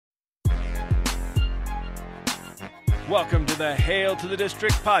Welcome to the Hail to the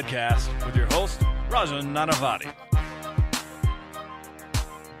District podcast with your host, Rajan Nanavati.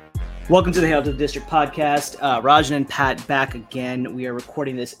 Welcome to the Hail to the District podcast. Rajan and Pat back again. We are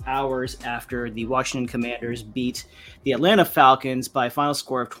recording this hours after the Washington Commanders beat the Atlanta Falcons by a final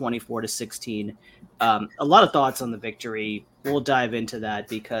score of 24-16. A lot of thoughts on the victory. We'll dive into that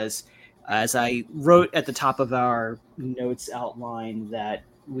because as I wrote at the top of our notes outline that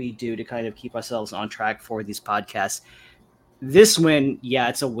we do to kind of keep ourselves on track for these podcasts, this win, yeah,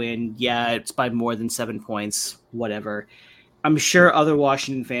 it's a win. Yeah, it's by more than 7 points, whatever. I'm sure other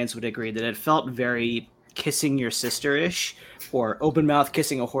Washington fans would agree that it felt very kissing your sister-ish, or open mouth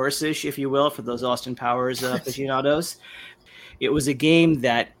kissing a horse-ish, if you will, for those Austin Powers aficionados. It was a game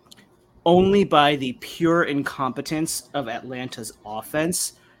that only by the pure incompetence of Atlanta's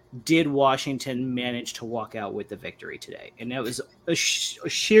offense did Washington manage to walk out with the victory today. And that was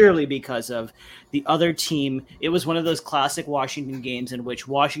sheerly because of the other team. It was one of those classic Washington games in which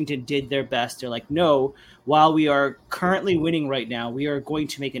Washington did their best. They're like, no, while we are currently winning right now, we are going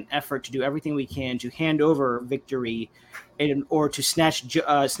to make an effort to do everything we can to hand over victory or to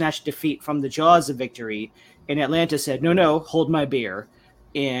snatch defeat from the jaws of victory. And Atlanta said, no, hold my beer.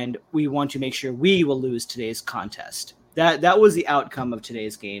 And we want to make sure we will lose today's contest. That was the outcome of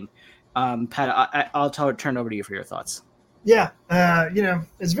today's game. Pat, I'll turn over to you for your thoughts. Yeah,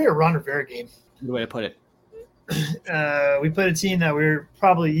 it's a very Ron Rivera game. The way to put it. We put a team that we're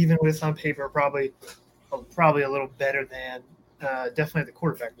probably even with on paper, probably a little better than, definitely the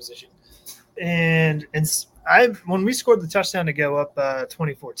quarterback position. And when we scored the touchdown to go up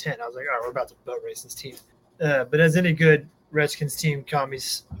 24-10, I was like, all right, we're about to boat race this team. But as any good Redskins team,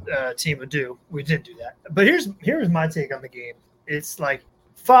 Commies team would do, we didn't do that. But here's my take on the game. It's like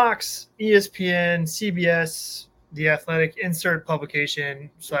Fox, ESPN, CBS, The Athletic, insert publication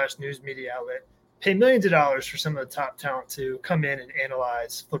 / news media outlet, pay millions of dollars for some of the top talent to come in and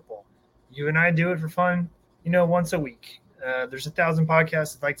analyze football. You and I do it for fun, once a week. There's 1,000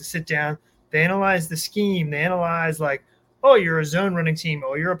 podcasts that like to sit down. They analyze the scheme. They analyze oh, you're a zone running team.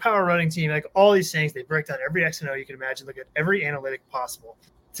 Oh, you're a power running team. Like all these things, they break down every X and O you can imagine, look at every analytic possible.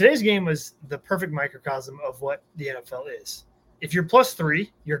 Today's game was the perfect microcosm of what the NFL is. If you're +3,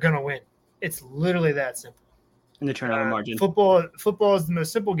 you're going to win. It's literally that simple. In the turnover margin. Football is the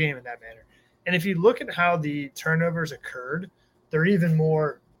most simple game in that manner. And if you look at how the turnovers occurred, they're even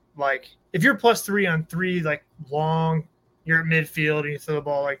more if you're +3 on 3, long, you're at midfield and you throw the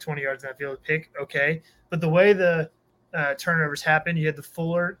ball 20 yards in that field, pick, okay. But the way the turnovers happened, you had the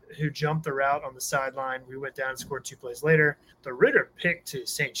Fuller who jumped the route on the sideline. We went down and scored 2 plays later. The Ritter pick to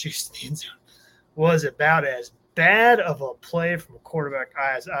St. Jude's the end zone was about as bad of a play from a quarterback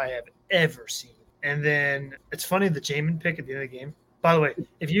as I have ever seen. And then it's funny, the Jamin pick at the end of the game. By the way,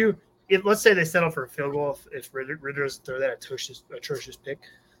 if let's say they settle for a field goal, if Ritter doesn't throw that atrocious pick,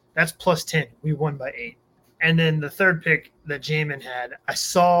 that's +10. We won by 8. And then the third pick that Jamin had, I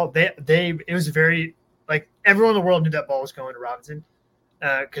saw it was very everyone in the world knew that ball was going to Robinson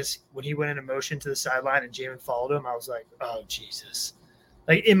because when he went into motion to the sideline and Jamin followed him, I was like, oh, Jesus.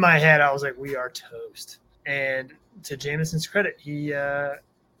 In my head, I was like, we are toast. And to Jamison's credit, he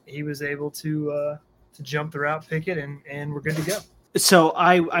was able to jump the route, pick it, and we're good to go. So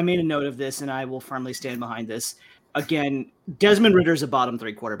I made a note of this, and I will firmly stand behind this. Again, Desmond Ritter is a bottom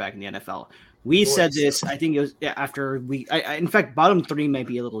 3 quarterback in the NFL. We said this, I think it was after in fact, bottom 3 may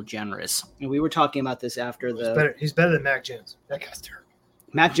be a little generous. And we were talking about this after he's better than Mac Jones. That guy's terrible.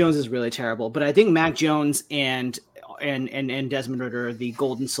 Mac Jones is really terrible, but I think Mac Jones and Desmond Ritter are the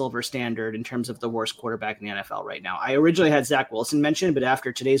gold and silver standard in terms of the worst quarterback in the NFL right now. I originally had Zach Wilson mentioned, but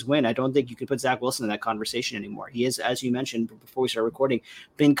after today's win, I don't think you could put Zach Wilson in that conversation anymore. He is, as you mentioned before we started recording,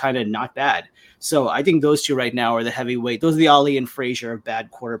 been kind of not bad. So I think those two right now are the heavyweight. Those are the Ali and Frazier of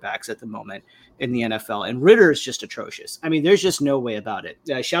bad quarterbacks at the moment in the NFL. And Ritter is just atrocious. I mean, there's just no way about it.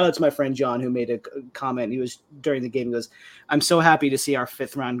 Shout out to my friend John, who made a comment. He was during the game. He goes, I'm so happy to see our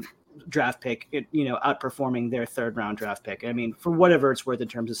 5th round draft pick, outperforming their 3rd round draft pick. I mean, for whatever it's worth in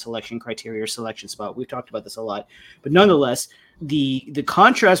terms of selection criteria or selection spot, we've talked about this a lot, but nonetheless, the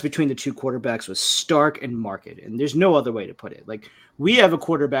contrast between the two quarterbacks was stark and marked, and there's no other way to put it. We have a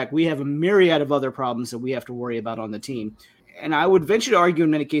quarterback, we have a myriad of other problems that we have to worry about on the team. And I would venture to argue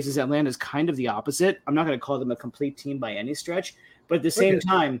in many cases, Atlanta is kind of the opposite. I'm not going to call them a complete team by any stretch, but at the same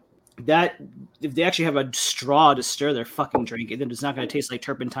time, that if they actually have a straw to stir their fucking drink, then it's not going to taste like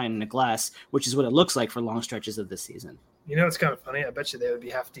turpentine in a glass, which is what it looks like for long stretches of this season. You know, it's kind of funny. I bet you they would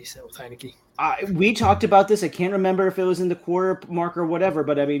be half decent with Heineke. We talked about this. I can't remember if it was in the quarter mark or whatever,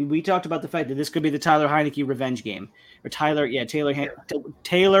 but I mean, we talked about the fact that this could be the Tyler Heineke revenge game, or Taylor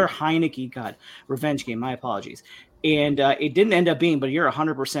Heineke, God, revenge game. My apologies. And it didn't end up being, but you're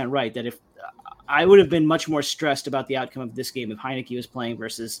 100% right that if I would have been much more stressed about the outcome of this game if Heineke was playing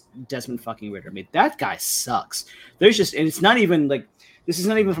versus Desmond fucking Ritter. I mean, that guy sucks. And it's not even like, this is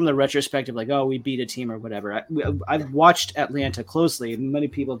not even from the retrospective, like, oh, we beat a team or whatever. I've watched Atlanta closely, and many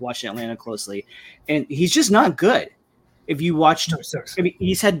people have watched Atlanta closely, and he's just not good. If you watched, I mean,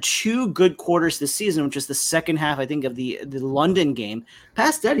 he's had 2 good quarters this season, which is the second half, I think, of the London game.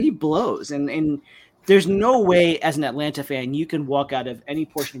 Past that, he blows, and there's no way as an Atlanta fan you can walk out of any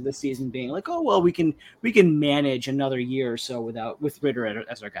portion of this season being like, oh, well, we can manage another year or so with Ritter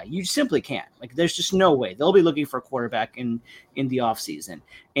as our guy. You simply can't. Like, there's just no way. They'll be looking for a quarterback in the offseason.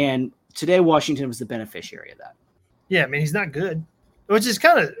 And today Washington was the beneficiary of that. Yeah, I mean, he's not good, which is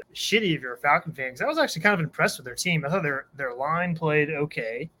kind of shitty if you're a Falcon fan, because I was actually kind of impressed with their team. I thought their line played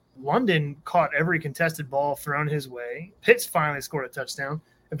okay. London caught every contested ball thrown his way. Pitts finally scored a touchdown.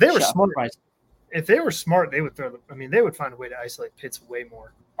 If they were smart, they would they would find a way to isolate Pitts way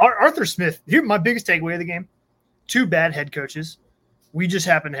more. Arthur Smith, here's my biggest takeaway of the game: 2 bad head coaches. We just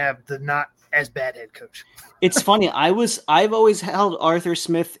happen to have the not as bad head coach. It's funny. I've always held Arthur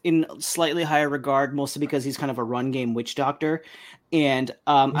Smith in slightly higher regard, mostly because he's kind of a run game witch doctor. And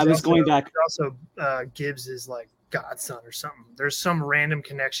I was going back. Also, Gibbs is like godson or something. There's some random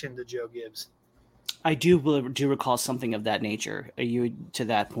connection to Joe Gibbs. I do recall something of that nature. You to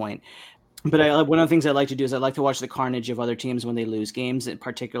that point. But one of the things I like to do is I like to watch the carnage of other teams when they lose games, and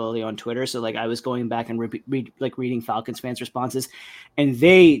particularly on Twitter. So like I was going back and reading Falcons fans' responses, and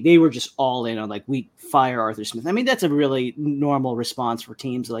they were just all in on like, we fire Arthur Smith. I mean, that's a really normal response for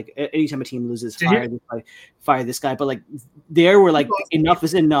teams. Like anytime a team loses, fire this guy. But like there were like, enough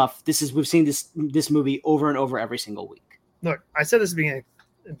is enough. We've seen this movie over and over every single week. Look, I said this at the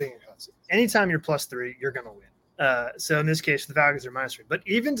beginning. Anytime you're +3, you're gonna win. So in this case, the Falcons are -3. But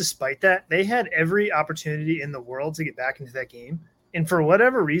even despite that, they had every opportunity in the world to get back into that game. And for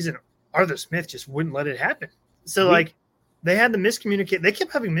whatever reason, Arthur Smith just wouldn't let it happen. So like they had the miscommunicate. They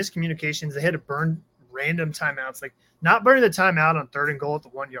kept having miscommunications. They had to burn random timeouts, like not burning the timeout on 3rd and goal at the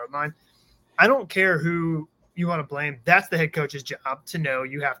 1-yard line. I don't care who you want to blame. That's the head coach's job to know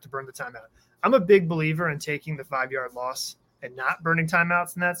you have to burn the timeout. I'm a big believer in taking the 5-yard loss and not burning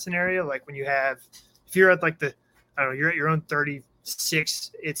timeouts in that scenario. Like when if you're at like you're at your own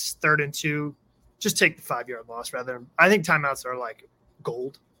 36, it's 3rd and 2, just take the 5-yard loss I think timeouts are like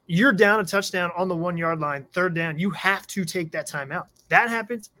gold. You're down a touchdown on the 1-yard line, 3rd down. You have to take that timeout. That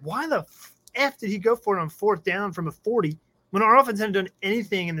happens. Why the F did he go for it on 4th down from a 40 when our offense hadn't done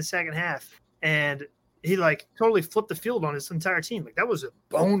anything in the second half? And he like totally flipped the field on his entire team. Like that was a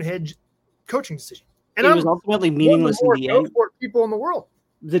bonehead coaching decision. And it was ultimately meaningless in the end. People in the world.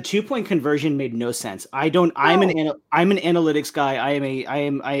 The 2-point conversion made no sense. I'm an analytics guy.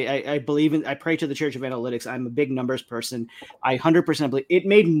 I believe in, I pray to the church of analytics. I'm a big numbers person. I 100% believe it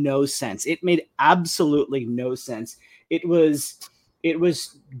made no sense. It made absolutely no sense. It was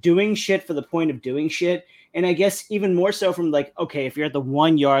doing shit for the point of doing shit. And I guess even more so from like, okay, if you're at the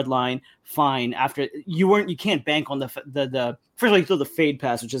 1-yard line, fine. After you can't bank on the first of all, you throw the fade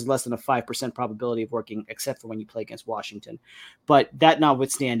pass, which is less than a 5% probability of working, except for when you play against Washington. But that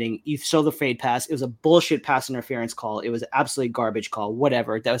notwithstanding, you throw the fade pass. It was a bullshit pass interference call. It was absolutely garbage call,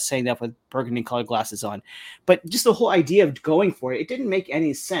 whatever. That was saying that with burgundy colored glasses on. But just the whole idea of going for it didn't make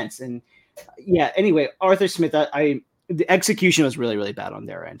any sense. And yeah, anyway, Arthur Smith, the execution was really, really bad on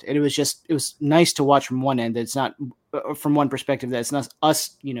their end. And it was nice to watch from one end. That it's not from one perspective that it's not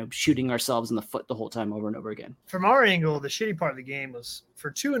us, shooting ourselves in the foot the whole time over and over again. From our angle, the shitty part of the game was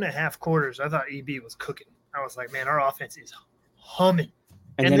for 2.5 quarters, I thought EB was cooking. I was like, man, our offense is humming.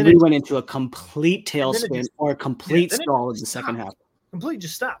 And then we went into a complete tailspin or a complete stall in the second half. Completely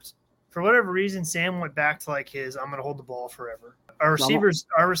just stopped. For whatever reason, Sam went back to like his, I'm going to hold the ball forever. Our receivers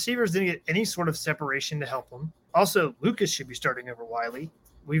didn't get any sort of separation to help them. Also, Lucas should be starting over Wiley.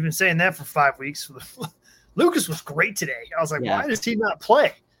 We've been saying that for 5 weeks. Lucas was great today. I was like, why does he not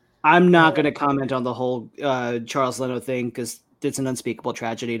play? I'm not going to comment on the whole Charles Leno thing because it's an unspeakable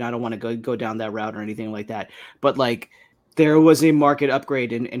tragedy, and I don't want to go down that route or anything like that. But like, there was a market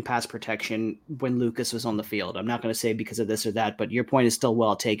upgrade in pass protection when Lucas was on the field. I'm not going to say because of this or that, but your point is still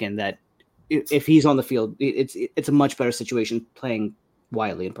well taken that if he's on the field, it's a much better situation playing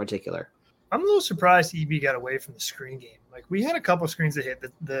Wiley in particular. I'm a little surprised EB got away from the screen game. Like we had a couple of screens that hit.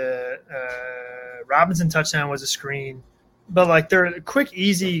 The Robinson touchdown was a screen, but like they're quick,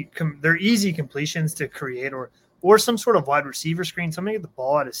 easy. They're easy completions to create, or some sort of wide receiver screen. Something to get the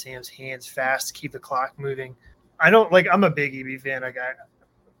ball out of Sam's hands fast to keep the clock moving. I'm a big EB fan.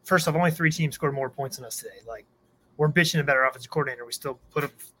 First off, only 3 teams scored more points than us today. Like we're bitching about our offensive coordinator. We still put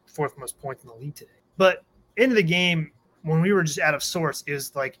up 4th most points in the league today. But into the game, when we were just out of sorts, it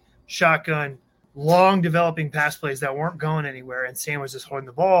was like shotgun, long developing pass plays that weren't going anywhere, and Sam was just holding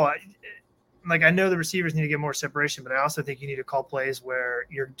the ball. Like I know the receivers need to get more separation, but I also think you need to call plays where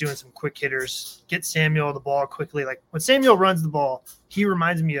you're doing some quick hitters, get Samuel the ball quickly. Like when Samuel runs the ball, he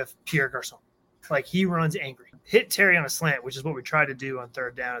reminds me of Pierre Garçon. Like he runs angry. Hit Terry on a slant, which is what we tried to do on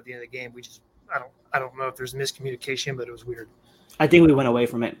 3rd down at the end of the game. I don't know if there's miscommunication, but it was weird. I think we went away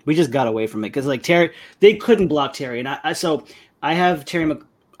from it. We just got away from it because like Terry, they couldn't block Terry, and I have Terry.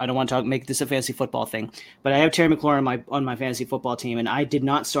 I don't want to make this a fantasy football thing, but I have Terry McLaurin on my fantasy football team, and I did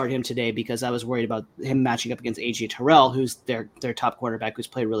not start him today because I was worried about him matching up against A.J. Terrell, who's their top quarterback, who's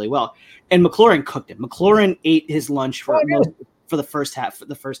played really well. And McLaurin cooked him. McLaurin ate his lunch for the first half.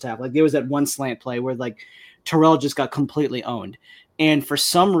 Like there was that one slant play where like Terrell just got completely owned. And for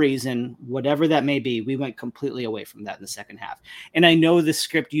some reason, whatever that may be, we went completely away from that in the second half. And I know the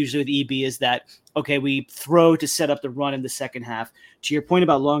script usually with EB is that, okay, we throw to set up the run in the second half. To your point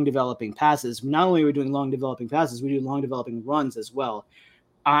about long developing passes, not only are we doing long developing passes, we do long developing runs as well.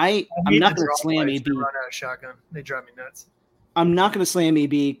 I'm not going to slam EB. Run out of shotgun. They drive me nuts. I'm not going to slam EB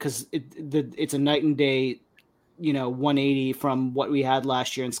because it's a night and day, 180 from what we had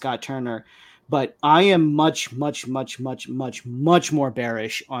last year in Scott Turner. But I am much, much, much, much, much, much more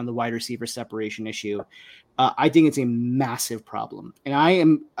bearish on the wide receiver separation issue. I think it's a massive problem. And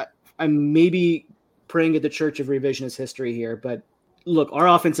I'm maybe praying at the church of revisionist history here, but look, our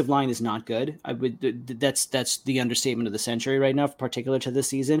offensive line is not good. That's the understatement of the century right now, particular to this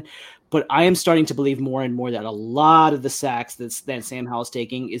season. But I am starting to believe more and more that a lot of the sacks that Sam Howell's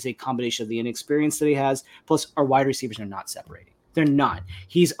taking is a combination of the inexperience that he has, plus our wide receivers are not separating. They're not.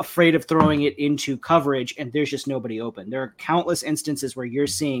 He's afraid of throwing it into coverage, and there's just nobody open. There are countless instances where you're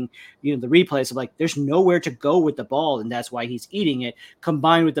seeing, the replays of like there's nowhere to go with the ball, and that's why he's eating it.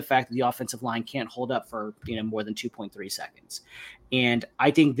 Combined with the fact that the offensive line can't hold up for more than 2.3 seconds, and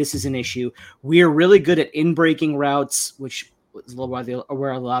I think this is an issue. We are really good at in-breaking routes, which is where a lot of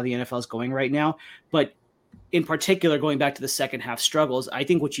the NFL is going right now, but. In particular, going back to the second half struggles, I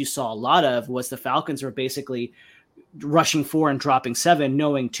think what you saw a lot of was the Falcons were basically rushing 4 and dropping 7,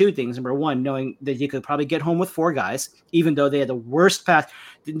 knowing 2 things. Number one, knowing that you could probably get home with 4 guys, even though they had the worst pass.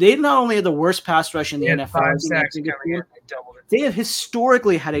 They not only had the worst pass rush in the NFL, they have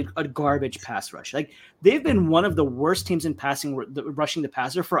historically had a garbage pass rush. Like they've been one of the worst teams in rushing the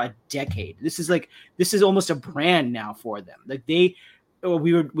passer for a decade. This is almost a brand now for them. Like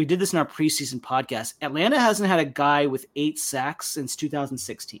we did this in our preseason podcast. Atlanta hasn't had a guy with 8 sacks since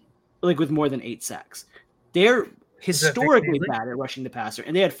 2016, like with more than 8 sacks. They're historically bad at rushing the passer,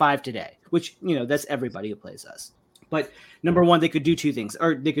 and they had 5 today, which, that's everybody who plays us. But number one, they could do 2 things.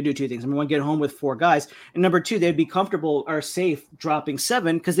 Number one, get home with 4 guys. And number 2, they'd be comfortable or safe dropping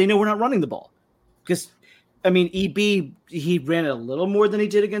 7 because they know we're not running the ball. Because, EB, he ran it a little more than he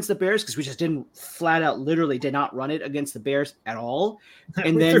did against the Bears because we just literally did not run it against the Bears at all.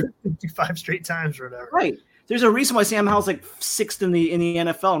 And then 5 straight times or whatever. Right. There's a reason why Sam Howell's like 6th in the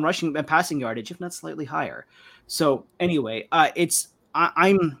NFL in rushing and passing yardage, if not slightly higher. So anyway, the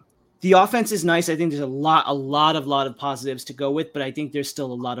offense is nice. I think there's a lot of positives to go with, but I think there's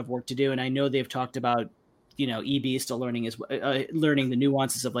still a lot of work to do. And I know they've talked about, EB is still learning the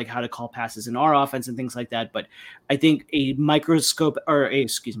nuances of like how to call passes in our offense and things like that. But I think a light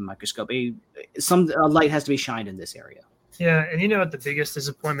has to be shined in this area. Yeah, and you know what the biggest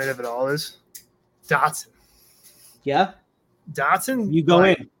disappointment of it all is? Dotson. Yeah, Dotson. You go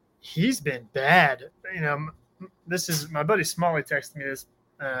in. He's been bad. This is my buddy Smalley texted me this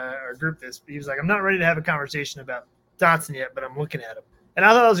or group this. He was like, "I'm not ready to have a conversation about Dotson yet, but I'm looking at him." And I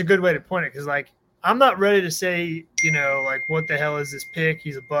thought that was a good way to point it because, like, I'm not ready to say, like, what the hell is this pick?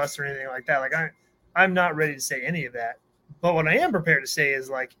 He's a bust or anything like that. Like, I'm not ready to say any of that. But what I am prepared to say is,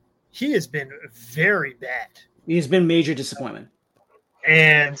 like, he has been very bad. He's been major disappointment.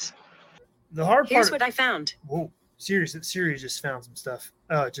 And the hard part. Here's what I found. Whoa, Sirius just found some stuff.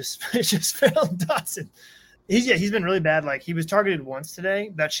 Oh, it just found Dotson. He's been really bad. Like, he was targeted once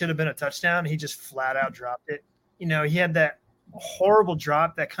today. That should have been a touchdown. He just flat out dropped it. He had that horrible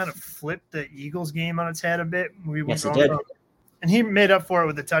drop that kind of flipped the Eagles game on its head a bit. Yes, it did. And he made up for it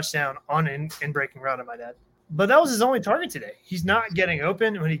with a touchdown on in breaking route, I might add. But that was his only target today. He's not getting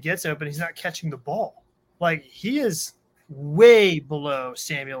open. When he gets open, he's not catching the ball. Like, he is way below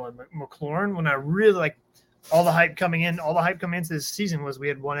Samuel and McLaurin. When I really like all the hype coming into this season was we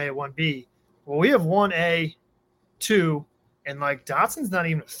had 1A, 1B. Well, we have 1A, 2, and like Dotson's not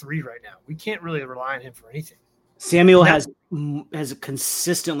even a 3 right now. We can't really rely on him for anything. Samuel has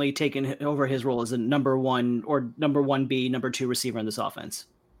consistently taken over his role as a number 1 or number 1B, number 2 receiver in this offense.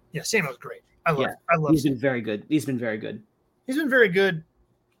 Yeah, Samuel's great. I love. He's been very good. He's been very good.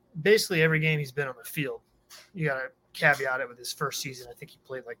 Basically every game he's been on the field. You got to caveat it with his first season. I think he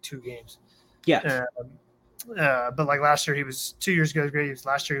played like 2 games. Yeah. But like last year, 2 years ago, he was great.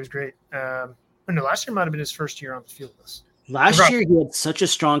 Last year, he was great. Last year might have been his first year on the field with us. Last year, he had such a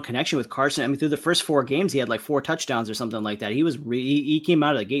strong connection with Carson. I mean, through the first 4 games, he had like 4 touchdowns or something like that. He came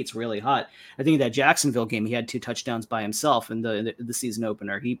out of the gates really hot. I think that Jacksonville game, he had 2 touchdowns by himself in the season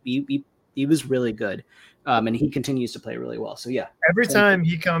opener. He was really good, and he continues to play really well. So yeah, every time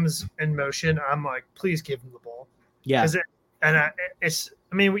he comes in motion, I'm like, please give him the ball. Yeah,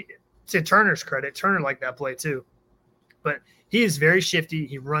 we to Turner's credit, Turner liked that play too, but he is very shifty.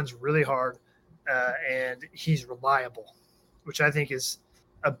 He runs really hard, and he's reliable, which I think is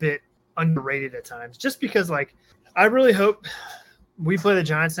a bit underrated at times. Just because, like, I really hope we play the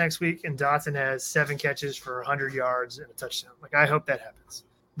Giants next week and Dotson has 7 catches for 100 yards and a touchdown. Like, I hope that happens.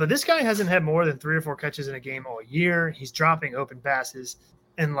 But this guy hasn't had more than 3 or 4 catches in a game all year. He's dropping open passes,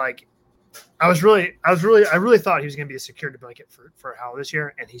 and like, I really thought he was going to be a security blanket for Howell this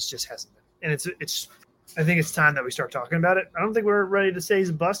year, and he just hasn't been. And it's I think it's time that we start talking about it. I don't think we're ready to say he's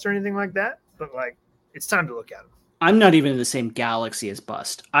a bust or anything like that, but like, it's time to look at him. I'm not even in the same galaxy as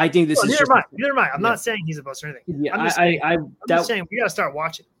bust. I think this is neither am I. I'm not saying he's a bust or anything. Yeah, I'm just saying we got to start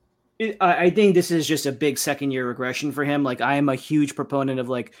watching. I think this is just a big second-year regression for him. Like, I am a huge proponent of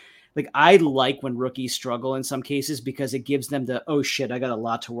like I like when rookies struggle in some cases because it gives them the, oh shit, I got a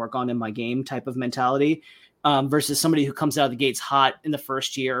lot to work on in my game type of mentality, versus somebody who comes out of the gates hot in the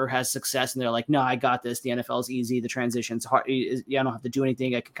first year or has success and they're like, no, I got this. The NFL is easy. The transition's hard. I don't have to do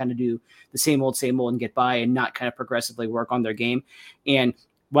anything. I can kind of do the same old and get by and not kind of progressively work on their game. And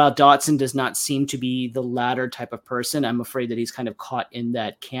while Dotson does not seem to be the latter type of person, I'm afraid that he's kind of caught in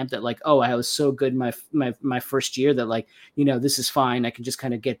that camp that like, oh, I was so good my first year that like, this is fine. I can just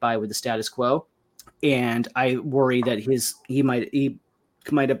kind of get by with the status quo. And I worry that he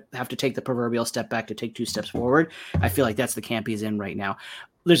might have to take the proverbial step back to take 2 steps forward. I feel like that's the camp he's in right now.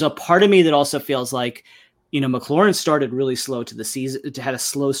 There's a part of me that also feels like, McLaurin started really slow to the season, had a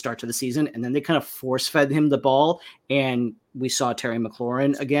slow start to the season, and then they kind of force fed him the ball, and we saw Terry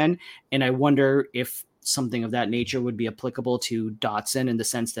McLaurin again. And I wonder if something of that nature would be applicable to Dotson in the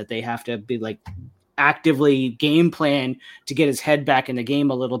sense that they have to be like actively game plan to get his head back in the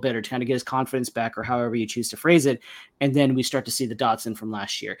game a little bit or to kind of get his confidence back or however you choose to phrase it. And then we start to see the Dotson from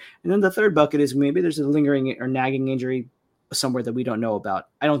last year. And then the third bucket is maybe there's a lingering or nagging injury somewhere that we don't know about.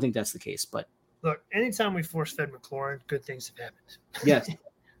 I don't think that's the case, but look, anytime we force-fed McLaurin, good things have happened. Yes.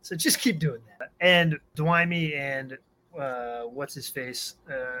 So just keep doing that. And Dwymey and what's-his-face,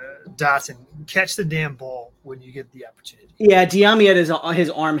 Dotson, catch the damn ball when you get the opportunity. Yeah, Diami had his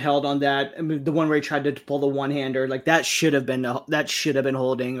arm held on that. I mean, the one where he tried to pull the one-hander, like that should have been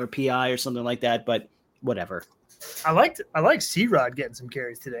holding or PI or something like that, but whatever. I like C-Rod getting some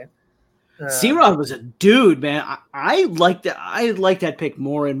carries today. C-Rod was a dude, man. I like that. I like that pick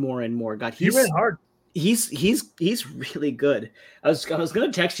more and more and more. God, he went hard. He's really good. I was going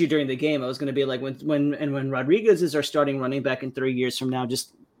to text you during the game. I was going to be like, when Rodriguez is our starting running back in 3 years from now,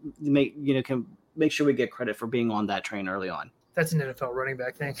 just make sure we get credit for being on that train early on. That's an NFL running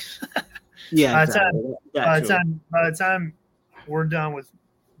back thing. Yeah. By the time we're done with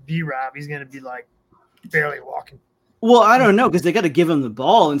B-Rob, he's going to be like barely walking. Well, I don't know because they got to give him the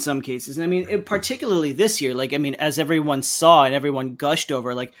ball in some cases. And I mean, particularly this year, as everyone saw and everyone gushed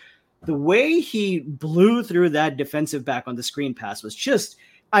over, like the way he blew through that defensive back on the screen pass was just,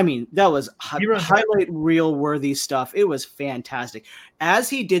 that was highlight reel worthy stuff. It was fantastic. As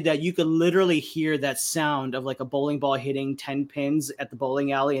he did that, you could literally hear that sound of like a bowling ball hitting 10 pins at the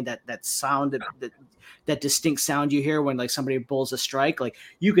bowling alley. And that sound, that distinct sound you hear when like somebody bowls a strike, like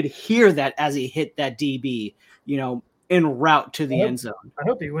you could hear that as he hit that DB, en route to the end zone. I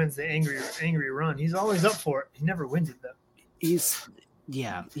hope he wins the angry run. He's always up for it. He never wins it though. He's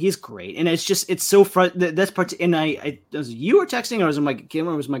great. And it's so that's part. And you were texting, or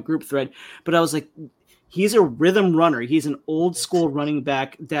it was my group thread, but I was like, he's a rhythm runner. He's an old school running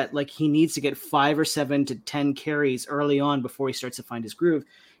back that like he needs to get 5 or 7 to 10 carries early on before he starts to find his groove.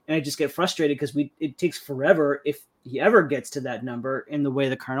 And I just get frustrated because it takes forever if he ever gets to that number in the way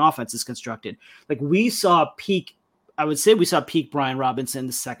the current offense is constructed. Like we saw peak I would say we saw peak Brian Robinson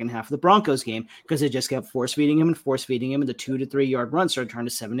the second half of the Broncos game because they just kept force feeding him, and the 2 to 3 yard runs started turning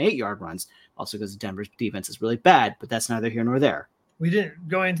to 7 to 8 yard runs. Also because Denver's defense is really bad, but that's neither here nor there. We didn't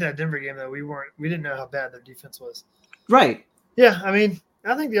go into that Denver game though. We didn't know how bad their defense was. Right. Yeah, I mean,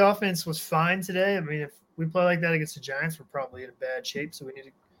 I think the offense was fine today. I mean, if we play like that against the Giants, we're probably in a bad shape, so we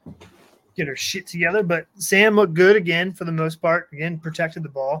need to get our shit together. But Sam looked good again for the most part. Again, protected the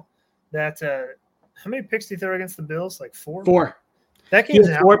ball. That how many picks did he throw against the Bills? Like 4? 4. That game's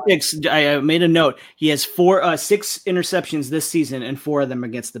 4 picks. I made a note. He has 6 interceptions this season, and 4 of them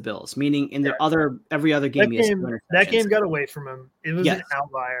against the Bills. Meaning, in every other game, he has 2 interceptions. That game got away from him. It was an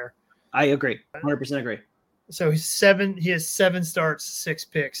outlier. I agree. 100% agree. So he has 7 starts, 6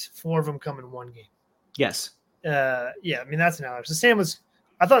 picks, 4 of them come in one game. Yes. I mean, that's an outlier. So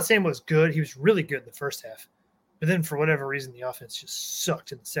I thought Sam was good. He was really good in the first half. But then for whatever reason, the offense just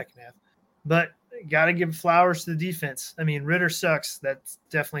sucked in the second half. But got to give flowers to the defense. I mean, Ritter sucks. That's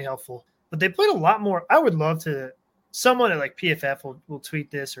definitely helpful. But they played a lot more. I would love to – someone at like PFF will tweet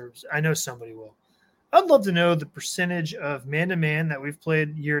this, or I know somebody will. I'd love to know the percentage of man-to-man that we've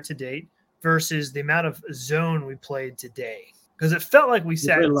played year to date versus the amount of zone we played today. Because it felt like we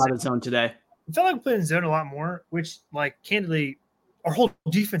played a lot of zone today. It felt like we played in zone a lot more, which, like, candidly, our whole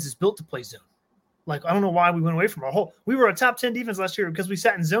defense is built to play zone. Like, I don't know why we went away from we were a top 10 defense last year because we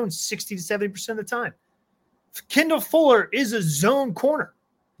sat in zone 60 to 70% of the time. Kendall Fuller is a zone corner.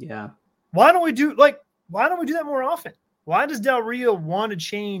 Yeah. Why don't we do that more often? Why does Del Rio want to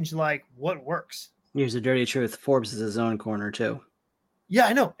change, like, what works? Here's the dirty truth. Forbes is a zone corner too. Yeah,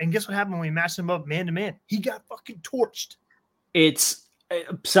 I know. And guess what happened when we matched him up man to man? He got fucking torched.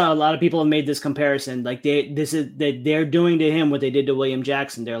 So a lot of people have made this comparison. Like they're doing to him what they did to William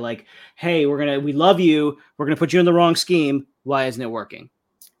Jackson. They're like, hey, we love you. We're going to put you in the wrong scheme. Why isn't it working?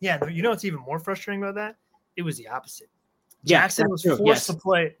 Yeah. You know what's even more frustrating about that? It was the opposite. Jackson was forced to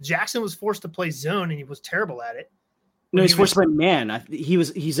play. Jackson was forced to play zone, and he was terrible at it. No, he's forced to play man.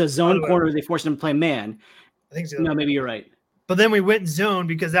 He's a zone corner. They forced him to play man. I think so. No, maybe you're right. But then we went zone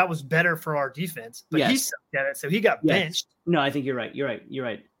because that was better for our defense. But he sucked at it, so he got benched. No, I think you're right. You're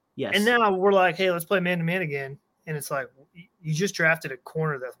right. Yes. And now we're like, hey, let's play man-to-man again. And it's like, you just drafted a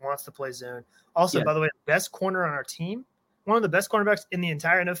corner that wants to play zone. Also, by the way, the best corner on our team, one of the best cornerbacks in the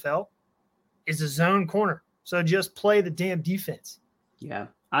entire NFL, is a zone corner. So just play the damn defense. Yeah.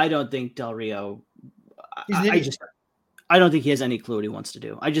 I don't think Del Rio I don't think he has any clue what he wants to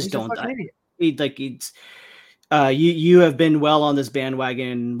do. I just don't. You have been well on this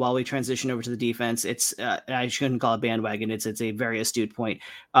bandwagon while we transition over to the defense. It's I shouldn't call it bandwagon. It's a very astute point.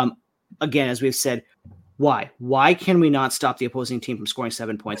 Again, as we've said, why can we not stop the opposing team from scoring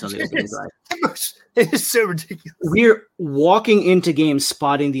 7 points on the opening drive? It is so ridiculous. We're walking into games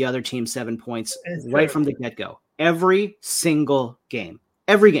spotting the other team 7 points right from the get-go. Every single game.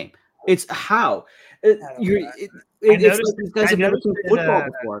 Every game. It's how. These guys have never seen football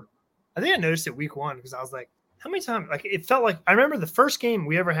before. I think I noticed it week 1 because I was like, how many times? Like, it felt like I remember the first game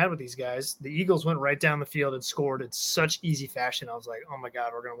we ever had with these guys. The Eagles went right down the field and scored in such easy fashion. I was like, oh my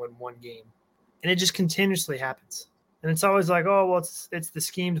God, we're going to win one game. And it just continuously happens. And it's always like, oh, well, it's the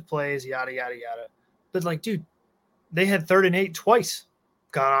schemed plays, yada, yada, yada. But, like, dude, they had 3rd and 8 twice.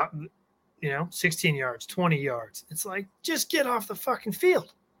 Got out, 16 yards, 20 yards. It's like, just get off the fucking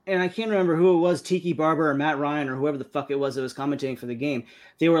field. And I can't remember who it was, Tiki Barber or Matt Ryan or whoever the fuck it was that was commentating for the game.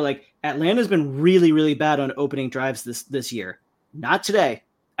 They were like, Atlanta's been really, really bad on opening drives this year. Not today.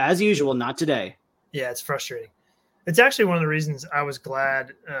 As usual, not today. Yeah, it's frustrating. It's actually one of the reasons I was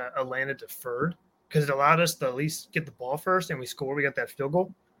glad Atlanta deferred because it allowed us to at least get the ball first and we scored. We got that field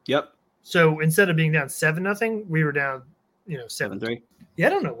goal. Yep. So instead of being down 7-0, we were down, 7-3. Yeah, I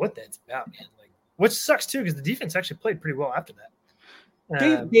don't know what that's about, man. Like, which sucks too because the defense actually played pretty well after that.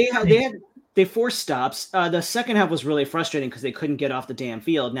 They forced stops. The second half was really frustrating because they couldn't get off the damn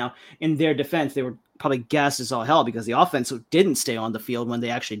field. Now, in their defense, they were probably gassed as all hell because the offense didn't stay on the field when they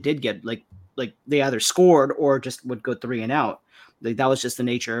actually did get like they either scored or just would go 3 and out. Like that was just the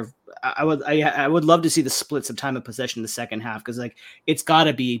nature of. I would love to see the splits of time of possession in the second half because like it's got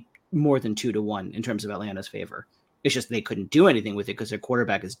to be more than 2-1 in terms of Atlanta's favor. It's just they couldn't do anything with it because their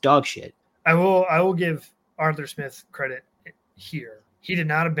quarterback is dog shit. I will give Arthur Smith credit here. He did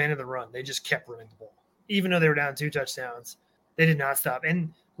not abandon the run. They just kept running the ball. Even though they were down 2 touchdowns, they did not stop.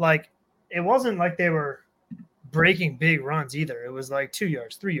 And, like, it wasn't like they were breaking big runs either. It was like 2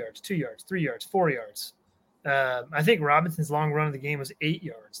 yards, 3 yards, 2 yards, 3 yards, 4 yards. I think Robinson's long run of the game was 8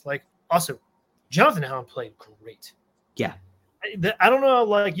 yards. Like, also, Jonathan Allen played great. Yeah. I don't know.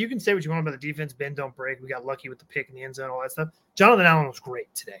 Like, you can say what you want about the defense. Bend, don't break. We got lucky with the pick in the end zone, all that stuff. Jonathan Allen was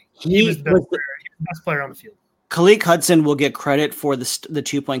great today. He was the best player on the field. Khaleke Hudson will get credit for the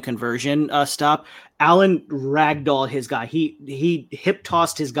 2-point conversion stop. Allen ragdolled his guy. He hip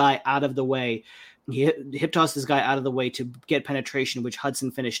tossed his guy out of the way. He hip tossed his guy out of the way to get penetration, which Hudson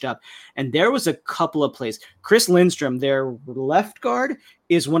finished up. And there was a couple of plays. Chris Lindstrom, their left guard,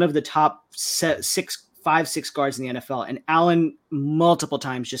 is one of the top 6 guards in the NFL, and Allen multiple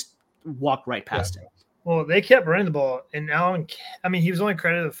times just walked right past him. Well, they kept running the ball, and Allen, I mean, he was only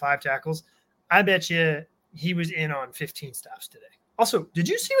credited with 5 tackles. I bet you he was in on 15 stops today. Also, did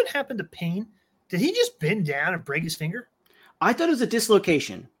you see what happened to Payne? Did he just bend down and break his finger? I thought it was a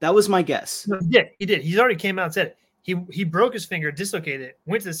dislocation. That was my guess. No, he did. He's already came out and said it. He broke his finger, dislocated it,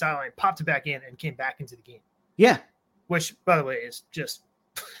 went to the sideline, popped it back in, and came back into the game. Yeah. Which, by the way, is just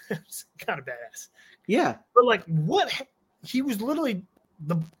kind of badass. Yeah. But, like, what? He was literally –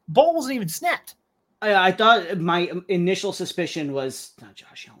 the ball wasn't even snapped. I thought my initial suspicion was –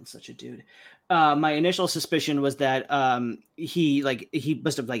 Josh Allen's such a dude. My initial suspicion was that he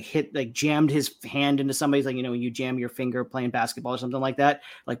must have jammed his hand into somebody's, like, when you jam your finger playing basketball or something like that.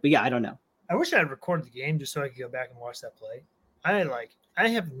 But yeah, I don't know. I wish I had recorded the game just so I could go back and watch that play.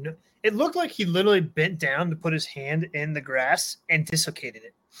 It looked like he literally bent down to put his hand in the grass and dislocated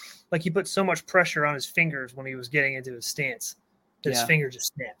it. Like he put so much pressure on his fingers when he was getting into his stance that his finger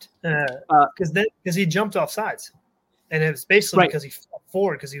just snapped. Because he jumped off sides. And it was basically because he fell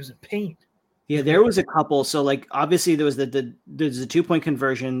forward because he was in pain. Yeah, there was a couple. So, like, obviously there was there's a 2-point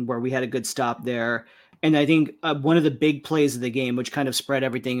conversion where we had a good stop there. And I think one of the big plays of the game, which kind of spread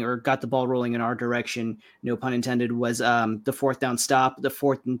everything or got the ball rolling in our direction, no pun intended, was the 4th down stop, the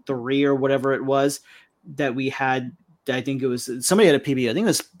 4th and 3 or whatever it was that we had. I think it was somebody had a PBU. I think it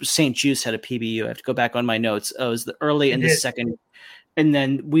was St. Juice had a PBU. I have to go back on my notes. It was the early in the second. And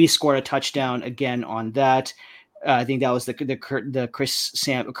then we scored a touchdown again on that. I think that was the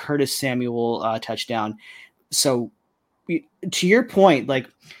Curtis Samuel touchdown. So to your point, like,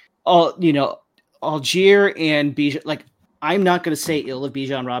 Algier and Bijan, like, I'm not going to say ill of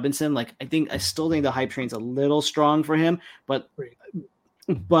Bijan Robinson. Like, I still think the hype train's a little strong for him, but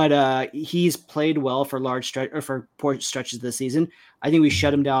he's played well for for poor stretches of the season. I think we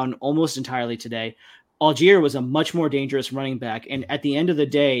shut him down almost entirely today. Algier was a much more dangerous running back, and at the end of the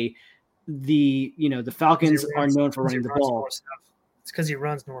day, the Falcons are known for running the ball. It's because he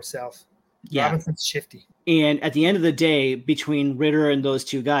runs north-south. Yeah. Robinson's shifty. And at the end of the day, between Ritter and those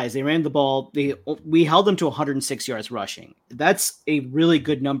two guys, they ran the ball. We held them to 106 yards rushing. That's a really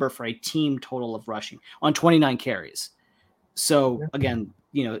good number for a team total of rushing on 29 carries. So again,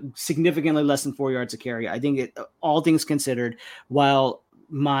 significantly less than 4 yards a carry. I think all things considered, while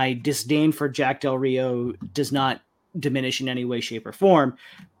my disdain for Jack Del Rio does not diminish in any way, shape, or form,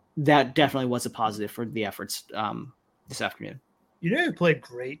 that definitely was a positive for the efforts this afternoon. You know who played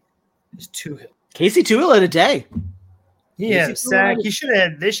great is Tuhill. Casey Tuhill had a day. He had a sack.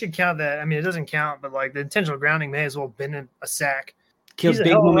 They should count that. I mean, it doesn't count, but like the intentional grounding may as well have been a sack. Big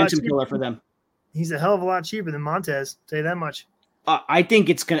momentum killer for them. He's a hell of a lot cheaper than Montez. I'll tell you that much. I think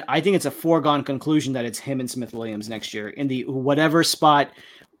it's a foregone conclusion that it's him and Smith Williams next year in the whatever spot,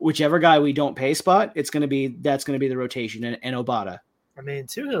 whichever guy we don't pay spot. That's going to be the rotation and Obata. I mean,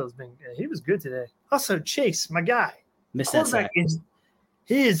 Tuhill's he was good today. Also, Chase, my guy, missed that sack.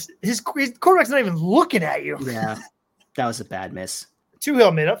 His quarterback's not even looking at you. Yeah, that was a bad miss.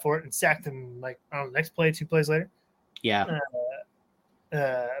 Tuhill made up for it and sacked him next play, 2 plays later. Yeah.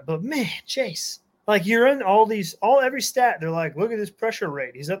 But man, Chase, like you're in every stat. They're like, look at his pressure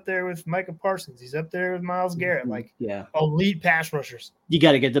rate. He's up there with Micah Parsons. He's up there with Myles Garrett. Like, elite pass rushers. You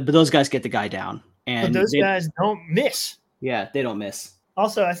got to but those guys get the guy down, and but those guys don't miss. Yeah, they don't miss.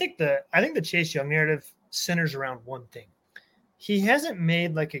 Also, I think the Chase Young narrative centers around one thing. He hasn't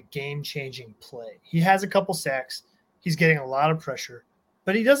made like a game-changing play. He has a couple sacks. He's getting a lot of pressure.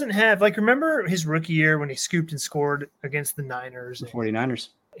 But he doesn't have – remember his rookie year when he scooped and scored against the Niners? The 49ers.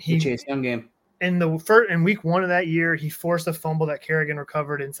 The Chase Young game. In week 1 of that year, he forced a fumble that Kerrigan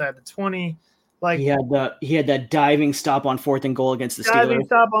recovered inside the 20. Like he had that diving stop on 4th and goal against the Steelers. Diving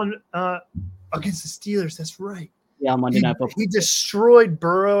stop on against the Steelers. That's right. Yeah, Monday Night Football. He destroyed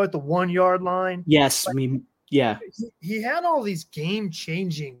Burrow at the 1-yard line. Yes, I mean, yeah. He had all these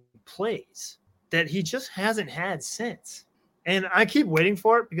game-changing plays that he just hasn't had since. And I keep waiting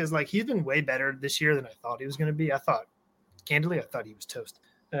for it because, he's been way better this year than I thought he was going to be. I thought he was toast.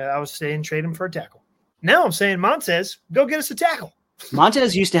 I was saying trade him for a tackle. Now I'm saying, Montez, go get us a tackle.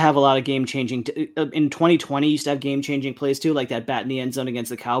 Montez used to have a lot of game-changing in 2020. Used to have game-changing plays too, like that bat in the end zone against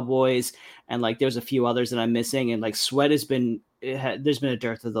the Cowboys, and there's a few others that I'm missing. And Sweat there's been a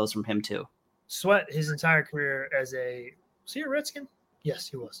dearth of those from him too. Sweat his entire career was he a Redskin? Yes,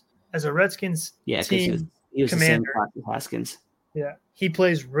 he was. As a Redskins team, He was the same commander. class as Haskins. Yeah, he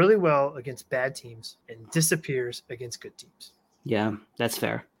plays really well against bad teams and disappears against good teams. Yeah, that's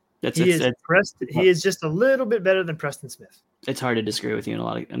fair. He is just a little bit better than Preston Smith. It's hard to disagree with you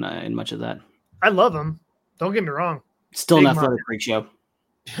in much of that. I love him. Don't get me wrong. Still an athletic freak show.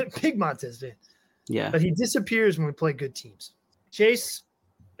 Big Montez fan. Yeah. But he disappears when we play good teams. Chase,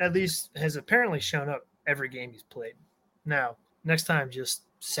 at least, has apparently shown up every game he's played. Now, next time, just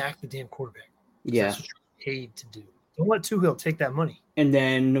sack the damn quarterback. Yeah. That's what you're paid to do. Don't let Tuhill take that money. And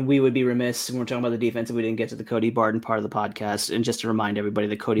then we would be remiss when we're talking about the defense if we didn't get to the Cody Barton part of the podcast. And just to remind everybody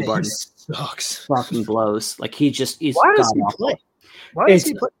that Cody Barton sucks. Fucking blows. Like he's Why does he play? Why does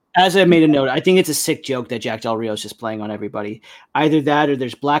he play? As I made a note, I think it's a sick joke that Jack Del Rio's just playing on everybody. Either that or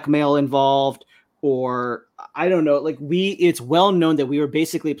there's blackmail involved, or I don't know. Like it's well known that we were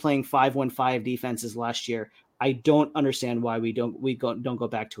basically playing 5-1-5 defenses last year. I don't understand why we don't go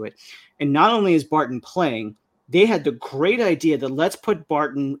back to it. And not only is Barton playing, they had the great idea that let's put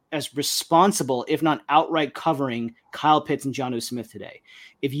Barton as responsible, if not outright covering Kyle Pitts and Jonnu Smith today.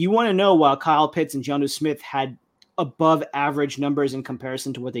 If you want to know why Kyle Pitts and Jonnu Smith had above average numbers in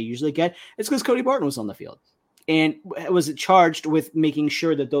comparison to what they usually get, it's because Cody Barton was on the field and was charged with making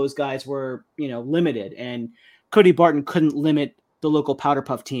sure that those guys were, limited. And Cody Barton couldn't limit the local powder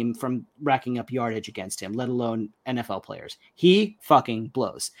puff team from racking up yardage against him, let alone NFL players. He fucking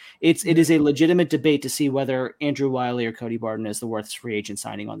blows. It is a legitimate debate to see whether Andrew Wiley or Cody Barton is the worst free agent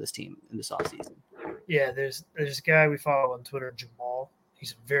signing on this team in this offseason. Yeah, there's a guy we follow on Twitter, Jamal.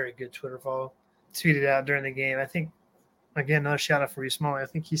 He's a very good Twitter follow. Tweeted out during the game. I think, again, another shout out for you, Smalley. I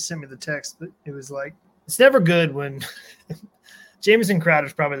think he sent me the text. But it was like, it's never good when Jamison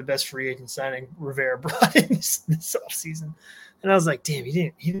Crowder's probably the best free agent signing Rivera brought in this offseason. And I was like, damn,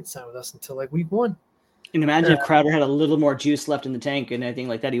 he didn't sign with us until like week 1. And imagine if Crowder had a little more juice left in the tank and anything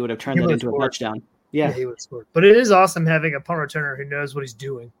like that, he would have turned that into a touchdown. Yeah, he would have scored. But it is awesome having a punt returner who knows what he's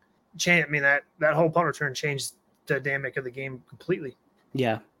doing. I mean, that whole punt return changed the dynamic of the game completely.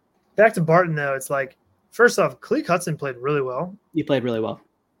 Yeah. Back to Barton, though, it's like, first off, Khaleke Hudson played really well. He played really well.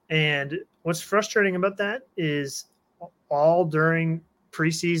 And what's frustrating about that is all during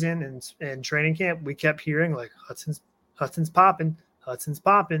preseason and training camp, we kept hearing, like, Hudson's popping.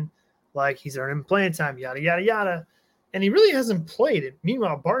 Like, he's earning playing time, yada, yada, yada. And he really hasn't played it.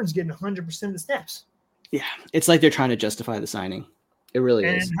 Meanwhile, Barton's getting 100% of the snaps. Yeah, it's like they're trying to justify the signing. It really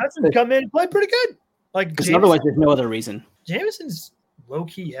is. And Hudson come in and play pretty good. Like, because otherwise there's no other reason. Jameson's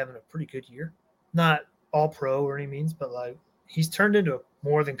low-key having a pretty good year. Not all pro or any means, but like he's turned into a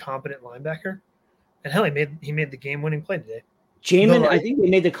more than competent linebacker. And hell, he made the game-winning play today. Jamin, I think they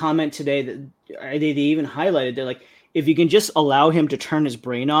made the comment today that they even highlighted. They're like, if you can just allow him to turn his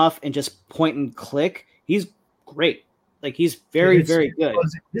brain off and just point and click, he's great. Like he's very, very good.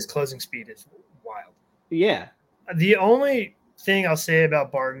 His closing speed is wild. Yeah. The only thing I'll say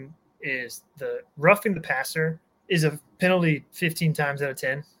about Barton is the roughing the passer is a penalty 15 times out of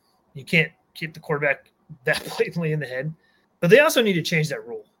 10. You can't keep the quarterback that blatantly in the head. But they also need to change that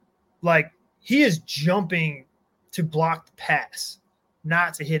rule. Like, he is jumping to block the pass,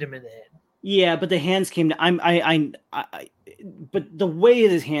 not to hit him in the head. Yeah, but the hands came down. But the way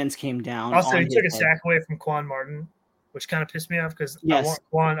his hands came down. Also, he took a sack away from Quan Martin, which kind of pissed me off because I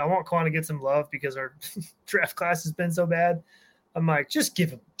want Quan to get some love because our draft class has been so bad. I'm like, just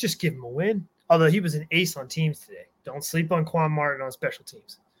give him a win. Although he was an ace on teams today. Don't sleep on Quan Martin on special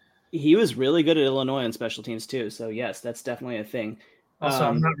teams. He was really good at Illinois on special teams too. So yes, that's definitely a thing. Also,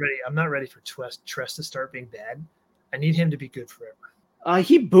 I'm not ready for Tress to start being bad. I need him to be good forever.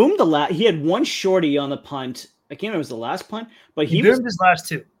 He boomed he had one shorty on the punt. I can't remember if it was the last punt, but he boomed his last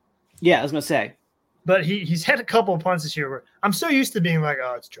 2. Yeah, I was gonna say. But he's had a couple of punts this year where I'm so used to being like,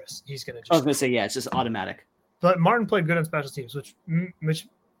 oh, it's Tress. He's gonna. I was gonna say, yeah, it's just automatic. But Martin played good on special teams, which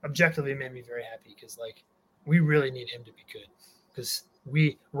objectively made me very happy because like we really need him to be good because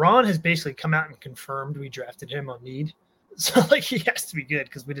Ron has basically come out and confirmed we drafted him on need, so like he has to be good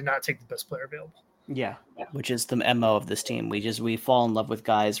because we did not take the best player available. Yeah, which is the MO of this team. We fall in love with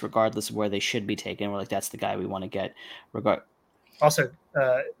guys regardless of where they should be taken. We're like, that's the guy we want to get. Also,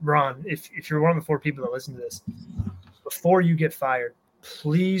 Ron, if you're one of the 4 people that listen to this, before you get fired,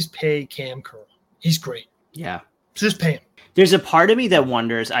 please pay Cam Curl. He's great. Yeah, just pay him. There's a part of me that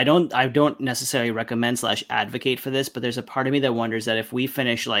wonders. I don't necessarily recommend / advocate for this, but there's a part of me that wonders that if we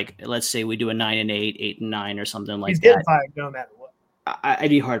finish like, let's say we do a 9-8, 8-9, or something like that, he's getting fired no matter what. I'd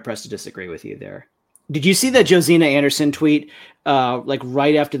be hard pressed to disagree with you there. Did you see that Josina Anderson tweet like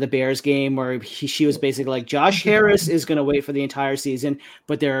right after the Bears game where she was basically like, Josh Harris is going to wait for the entire season,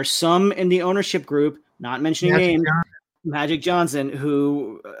 but there are some in the ownership group, not mentioning names, Magic Johnson,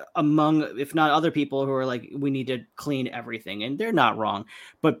 who among, if not other people who are like, we need to clean everything, and they're not wrong.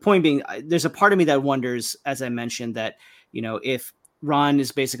 But point being, there's a part of me that wonders, as I mentioned, that, if Ron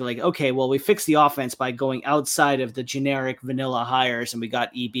is basically like, okay, well, we fixed the offense by going outside of the generic vanilla hires and we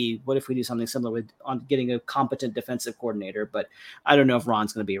got EB. What if we do something similar on getting a competent defensive coordinator? But I don't know if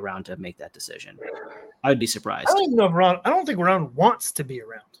Ron's going to be around to make that decision. I would be surprised. I don't think Ron wants to be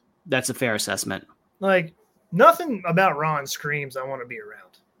around. That's a fair assessment. Like, nothing about Ron screams, I want to be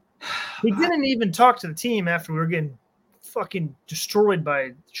around. He didn't even talk to the team after we were getting fucking destroyed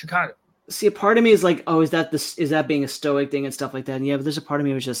by Chicago. See, a part of me is like, oh, is that being a stoic thing and stuff like that? And yeah, but there's a part of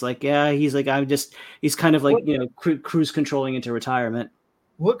me was just like, yeah, he's like, he's kind of like, cruise controlling into retirement.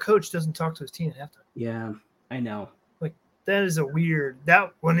 What coach doesn't talk to his team at halftime? Yeah, I know. Like, that is a weird,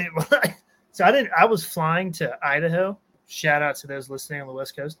 so I was flying to Idaho. Shout out to those listening on the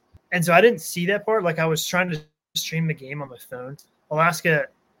West Coast. And so I didn't see that part. Like, I was trying to stream the game on my phone. Alaska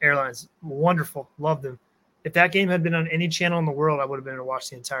Airlines, wonderful. Loved them. If that game had been on any channel in the world, I would have been able to watch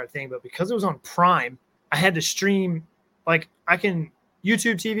the entire thing. But because it was on Prime, I had to stream. Like, I can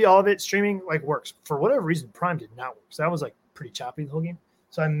YouTube TV, all of it, streaming, like, works. For whatever reason, Prime did not work. So that was, like, pretty choppy the whole game.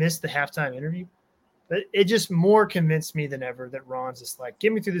 So I missed the halftime interview. But it just more convinced me than ever that Ron's just like,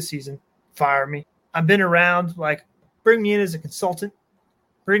 get me through the season, fire me. I've been around, like, bring me in as a consultant.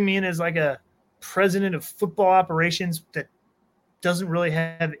 Bring me in as like a president of football operations that doesn't really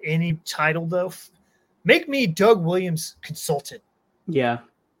have any title, though. Make me Doug Williams consultant. Yeah.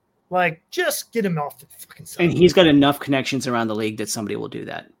 Like, just get him off the fucking side. And he's got enough connections around the league that somebody will do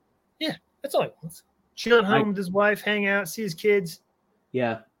that. Yeah, that's all he wants. Chill at home with his wife, hang out, see his kids.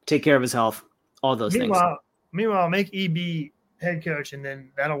 Yeah, take care of his health. All those things. Meanwhile, make EB head coach, and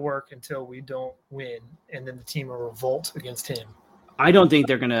then that'll work until we don't win, and then the team will revolt against him. I don't think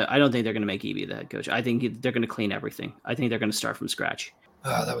they're gonna make EB the head coach. I think they're gonna clean everything. I think they're gonna start from scratch.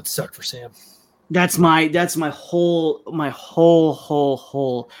 Oh, that would suck for Sam. That's my whole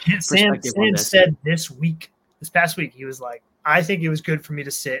Sam said this past week, he was like, I think it was good for me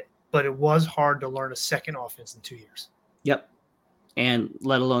to sit, but it was hard to learn a second offense in 2 years. Yep. And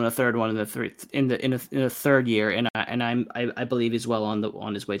let alone a third one in the third year, and I believe he's well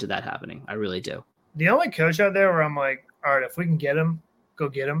on his way to that happening. I really do. The only coach out there where I'm like, all right, if we can get him, go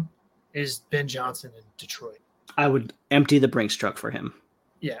get him, is Ben Johnson in Detroit. I would empty the Brinks truck for him.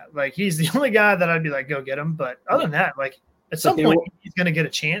 Yeah, like, he's the only guy that I'd be like, go get him. But other than that, like, at some point he's going to get a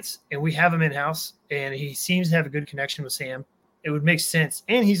chance, and we have him in house, and he seems to have a good connection with Sam. It would make sense,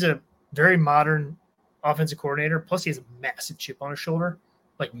 and he's a very modern offensive coordinator. Plus, he has a massive chip on his shoulder,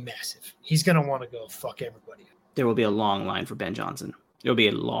 like, massive. He's going to want to go fuck everybody. There will be a long line for Ben Johnson. There will be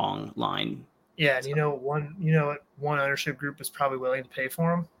a long line. Yeah, and one ownership group is probably willing to pay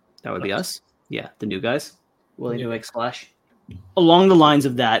for him. That would be us. Yeah, the new guys willing to make splash. Along the lines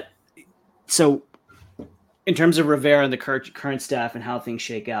of that, so in terms of Rivera and the current staff and how things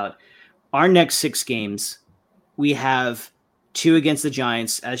shake out, our next 6 games, we have 2 against the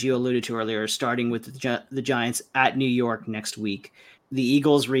Giants, as you alluded to earlier, starting with the Giants at New York next week. The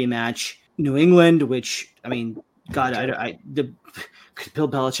Eagles rematch, New England, which, I mean, God, could Bill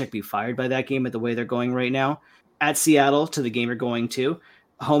Belichick be fired by that game at the way they're going right now? At Seattle, to the game you're going to,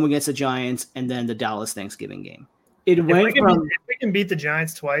 home against the Giants, and then the Dallas Thanksgiving game. If we can beat the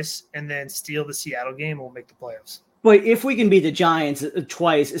Giants twice and then steal the Seattle game, we'll make the playoffs. But if we can beat the Giants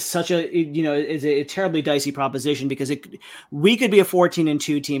twice, is such is a terribly dicey proposition, because we could be a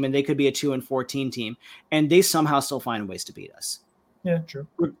 14-2 team and they could be a 2-14 team, and they somehow still find ways to beat us. Yeah, true.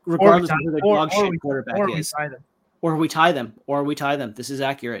 Regardless of who the dog shit quarterback is, or we tie them. This is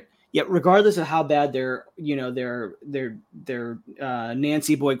accurate. Yet, regardless of how bad their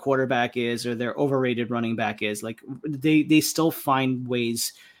Nancy Boy quarterback is, or their overrated running back is, like, they still find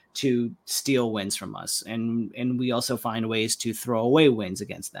ways to steal wins from us, and we also find ways to throw away wins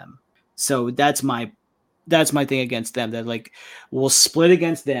against them. So that's my thing against them. That, like, we'll split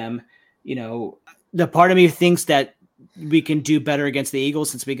against them. The part of me thinks that we can do better against the Eagles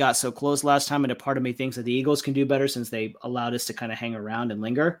since we got so close last time, and a part of me thinks that the Eagles can do better since they allowed us to kind of hang around and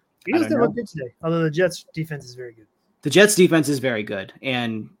linger. Eagles didn't look good today, although the Jets' defense is very good. The Jets' defense is very good,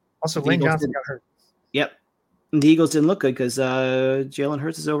 and also Lane Johnson got hurt. Yep, and the Eagles didn't look good because Jalen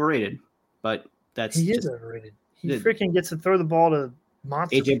Hurts is overrated. But he is overrated. He freaking gets to throw the ball to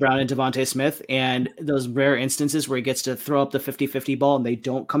monsters. AJ Brown and Devontae Smith, and those rare instances where he gets to throw up the 50-50 ball and they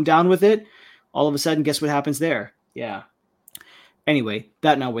don't come down with it. All of a sudden, guess what happens there? Yeah. Anyway,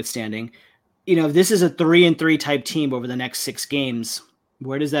 that notwithstanding, this is a 3-3 type team over the next 6 games.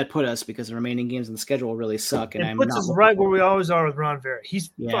 Where does that put us? Because the remaining games in the schedule really suck. And it puts us right where we always are with Ron Rivera.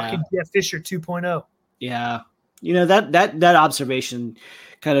 He's fucking Jeff Fisher 2.0. Yeah. You know, that observation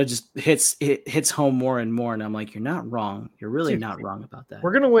kind of just hits home more and more. And I'm like, you're not wrong. You're really not wrong about that.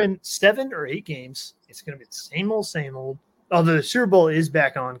 We're going to win 7 or 8 games. It's going to be the same old. Although the Super Bowl is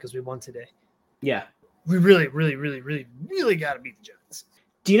back on because we won today. Yeah. We really, really, really, really, really got to beat the Giants.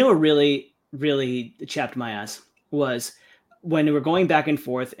 Do you know what really, really chapped my ass was when they were going back and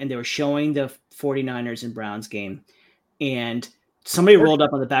forth and they were showing the 49ers and Browns game, and somebody rolled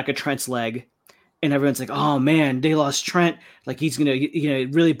up on the back of Trent's leg, and everyone's like, oh man, they lost Trent. Like he's going to,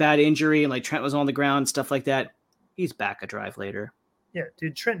 really bad injury. And like Trent was on the ground, stuff like that. He's back a drive later. Yeah,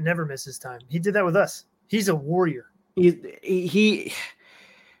 dude, Trent never misses time. He did that with us. He's a warrior.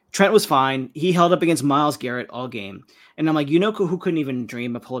 Trent was fine. He held up against Myles Garrett all game. And I'm like, who couldn't even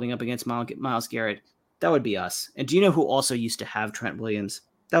dream of holding up against Myles Garrett? That would be us. And do you know who also used to have Trent Williams?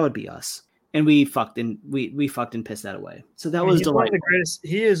 That would be us. And we fucked and pissed that away. So that was delightful. One of the greatest.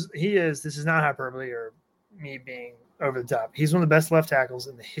 He is. This is not hyperbole or me being over the top. He's one of the best left tackles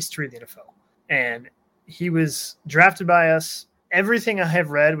in the history of the NFL. And he was drafted by us. Everything I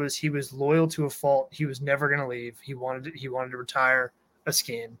have read was he was loyal to a fault. He was never going to leave. He wanted to retire a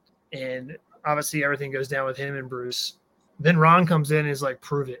skin. And obviously everything goes down with him and Bruce. Then Ron comes in and is like,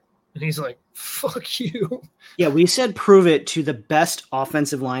 prove it. And he's like, fuck you. Yeah, we said prove it to the best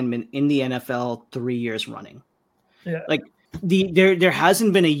offensive lineman in the NFL 3 years running. Yeah. Like there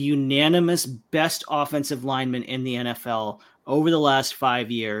hasn't been a unanimous best offensive lineman in the NFL over the last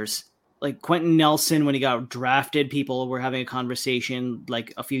 5 years. Like Quentin Nelson, when he got drafted, people were having a conversation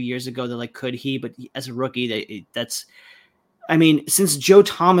like a few years ago. They're like, could he? But as a rookie, since Joe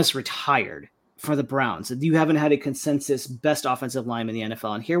Thomas retired for the Browns, you haven't had a consensus best offensive lineman in the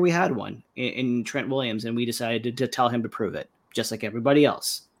NFL. And here we had one in Trent Williams, and we decided to tell him to prove it, just like everybody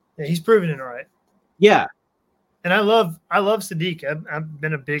else. Yeah, he's proven it all right. Yeah. And I love Sadiq. I've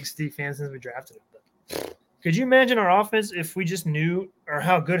been a big Sadiq fan since we drafted him. But could you imagine our offense if we just knew, or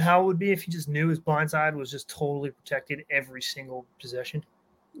how good Howell would be if he just knew his blind side was just totally protected every single possession?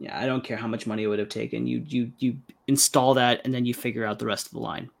 Yeah, I don't care how much money it would have taken. You install that, and then you figure out the rest of the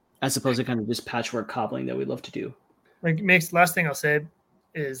line, as opposed to kind of just patchwork cobbling that we love to do. Last thing I'll say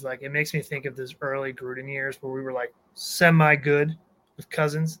is like it makes me think of those early Gruden years where we were like semi-good with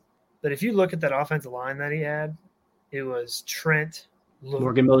Cousins. But if you look at that offensive line that he had, it was Trent.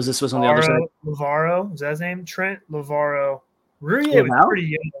 Morgan Moses was on the other side. Lavaro, is that his name? Trent, Lavaro. Ruier was pretty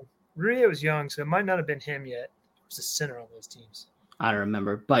young. Ruier was young, so it might not have been him yet. It was the center on those teams. I don't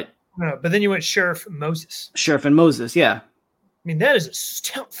remember, but no. But then you went Scherf, Moses. Scherf and Moses, yeah. I mean, that is a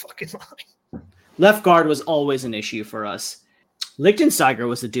stout fucking line. Left guard was always an issue for us. Lichtensteiger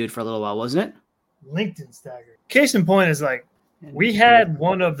was the dude for a little while, wasn't it? Lichtensteiger. Case in point is like we had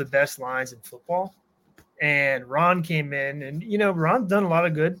one of the best lines in football. And Ron came in, and Ron's done a lot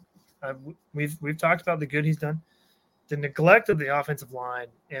of good. We've talked about the good he's done. The neglect of the offensive line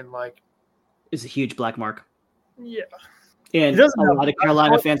and is a huge black mark. Yeah, and a lot of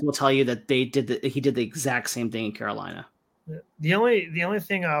Carolina fans will tell you that he did the exact same thing in Carolina. The only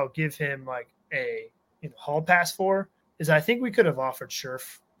thing I'll give him a hall pass for is I think we could have offered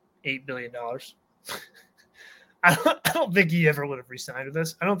Scherf $8 billion. I don't think he ever would have re-signed with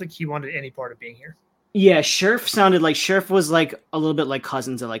us. I don't think he wanted any part of being here. Yeah, Scherf sounded like Scherf was like a little bit like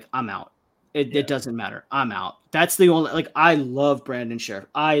Cousins, like I'm out. It doesn't matter. I'm out. That's the only I love Brandon Scherf.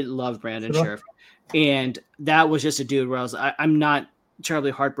 Scherf. And that was just a dude where I'm not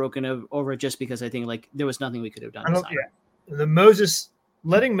terribly heartbroken over it just because I think there was nothing we could have done.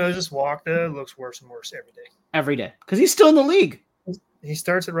 Letting Moses walk though looks worse and worse every day. Every day. Because he's still in the league. He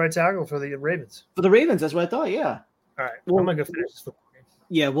starts at right tackle for the Ravens. For the Ravens, that's what I thought, yeah. All right. Well, I'm gonna go finish this football.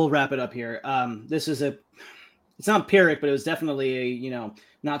 Yeah, we'll wrap it up here. This is it's not Pyrrhic, but it was definitely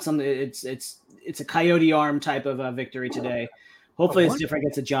not something. It's a coyote arm type of a victory today. Hopefully it's different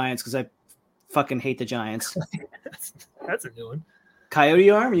against the Giants because I fucking hate the Giants. That's a new one. Coyote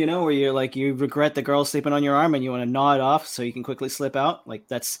arm, where you're you regret the girl sleeping on your arm and you want to gnaw it off so you can quickly slip out.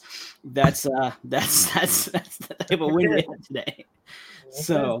 That's the type of win we had today.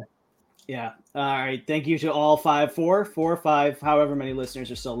 So. Yeah. All right. Thank you to all 4 or 5, however many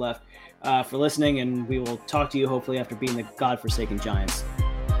listeners are still left for listening. And we will talk to you hopefully after beating the godforsaken Giants.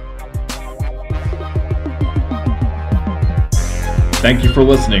 Thank you for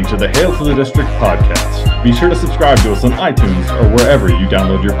listening to the Hail to the District podcast. Be sure to subscribe to us on iTunes or wherever you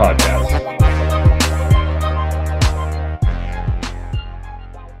download your podcasts.